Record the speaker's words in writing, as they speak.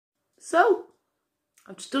So,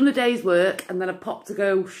 I've just done a day's work and then I popped to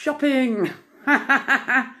go shopping.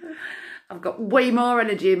 I've got way more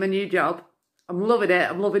energy in my new job. I'm loving it.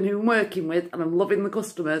 I'm loving who I'm working with and I'm loving the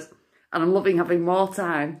customers and I'm loving having more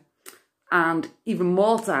time and even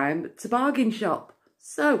more time to bargain shop.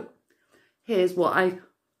 So, here's what I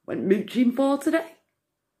went mooching for today.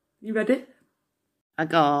 You ready? I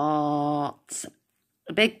got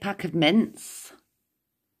a big pack of mints.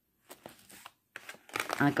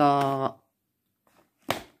 I got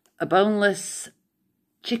a boneless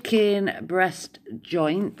chicken breast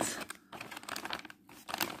joint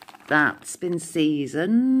that's been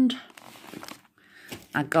seasoned.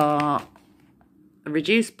 I got a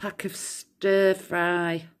reduced pack of stir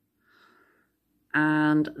fry,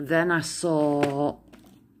 and then I saw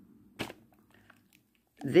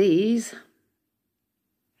these.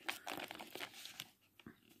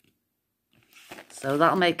 So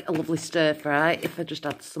that'll make a lovely stir fry if I just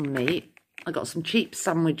add some meat. I got some cheap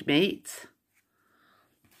sandwich meat.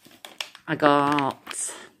 I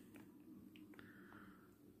got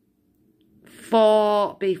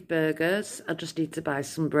 4 beef burgers. I just need to buy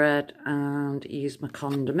some bread and use my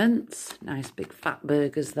condiments. Nice big fat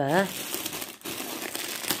burgers there.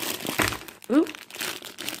 Ooh.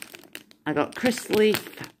 I got Chris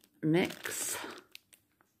Leaf mix.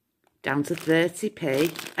 Down to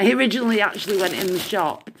 30p. I originally actually went in the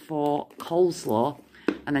shop for coleslaw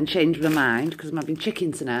and then changed my mind because I'm having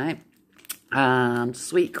chicken tonight and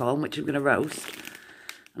sweet corn, which I'm going to roast.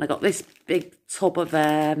 And I got this big tub of,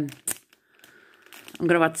 I'm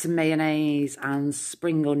going to add some mayonnaise and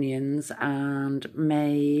spring onions and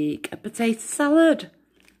make a potato salad.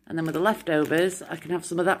 And then with the leftovers, I can have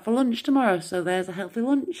some of that for lunch tomorrow. So there's a healthy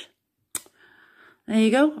lunch. There you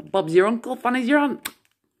go. Bob's your uncle, Fanny's your aunt.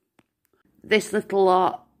 This little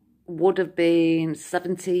lot would have been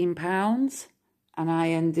 £17 and I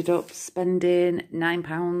ended up spending £9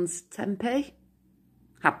 10p.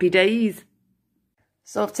 Happy days.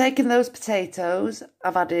 So I've taken those potatoes,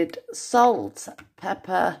 I've added salt,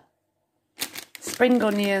 pepper, spring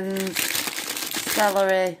onions,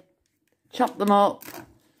 celery, chop them up.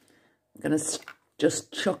 I'm going to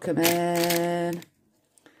just chuck them in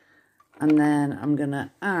and then I'm going to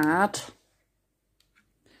add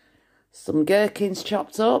some gherkins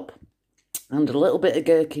chopped up and a little bit of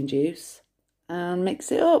gherkin juice and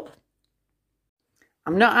mix it up.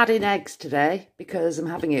 I'm not adding eggs today because I'm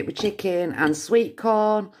having it with chicken and sweet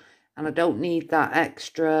corn and I don't need that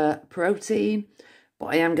extra protein, but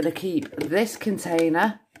I am going to keep this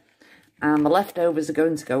container and the leftovers are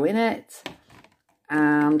going to go in it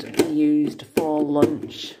and be used for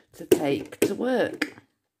lunch to take to work.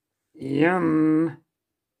 Yum!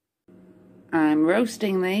 I'm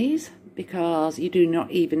roasting these because you do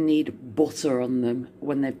not even need butter on them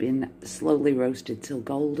when they've been slowly roasted till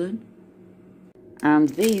golden. And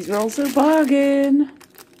these are also bargain.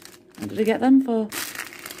 What did I get them for?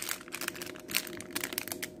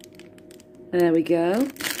 There we go.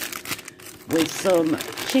 With some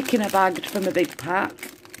chicken I bagged from a big pack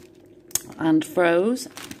and froze.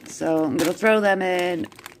 So I'm going to throw them in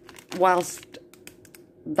whilst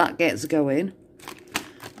that gets going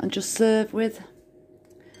and just serve with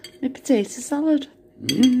my potato salad.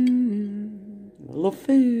 Love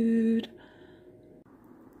food.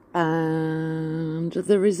 And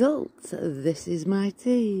the result, this is my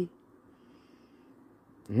tea.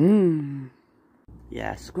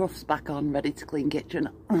 Yeah, scruff's back on, ready to clean kitchen.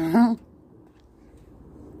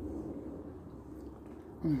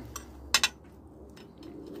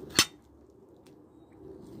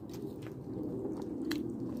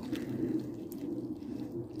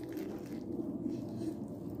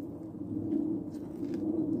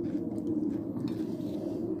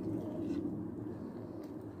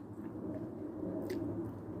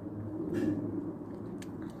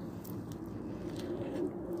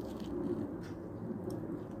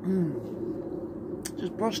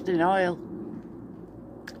 Just brushed in oil.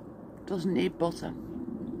 Doesn't need butter.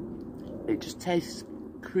 It just tastes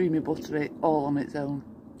creamy buttery all on its own.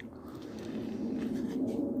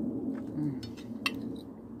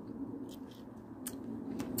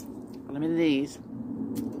 And I'm in these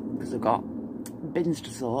because I've got bins to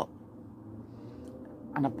sort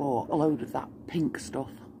and I bought a load of that pink stuff,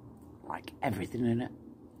 like everything in it,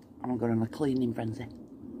 and I'm going on a cleaning frenzy.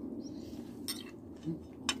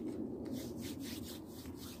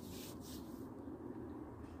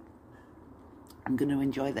 I'm going to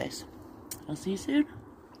enjoy this. I'll see you soon.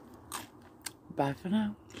 Bye for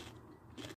now.